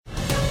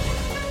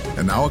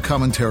And now a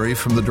commentary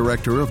from the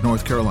director of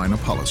North Carolina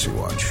Policy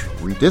Watch.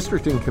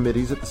 Redistricting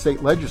committees at the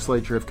state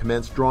legislature have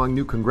commenced drawing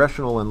new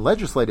congressional and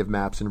legislative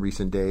maps in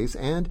recent days,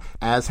 and,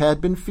 as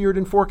had been feared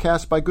and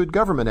forecast by good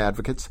government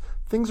advocates,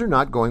 things are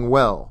not going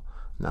well.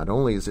 Not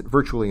only is it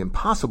virtually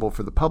impossible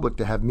for the public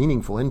to have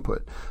meaningful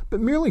input,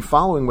 but merely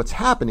following what's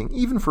happening,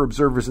 even for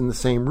observers in the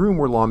same room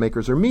where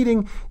lawmakers are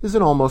meeting, is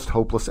an almost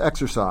hopeless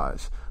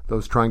exercise.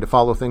 Those trying to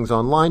follow things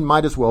online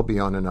might as well be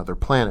on another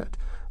planet.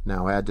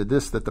 Now add to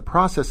this that the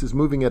process is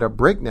moving at a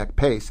breakneck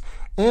pace,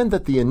 and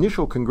that the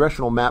initial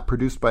congressional map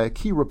produced by a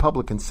key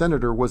Republican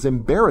senator was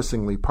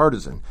embarrassingly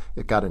partisan.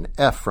 It got an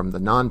F from the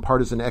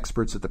nonpartisan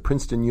experts at the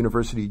Princeton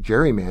University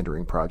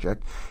Gerrymandering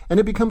Project, and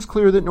it becomes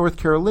clear that North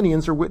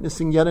Carolinians are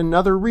witnessing yet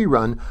another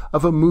rerun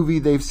of a movie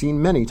they've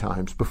seen many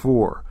times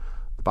before.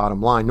 The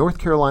bottom line, North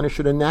Carolina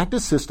should enact a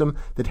system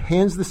that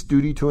hands this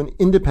duty to an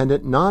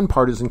independent,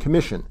 nonpartisan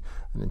commission.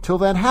 And until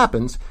that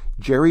happens,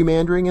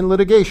 gerrymandering and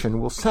litigation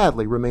will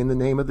sadly remain the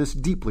name of this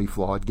deeply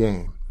flawed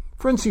game.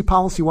 For NC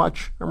Policy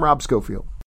Watch, I'm Rob Schofield.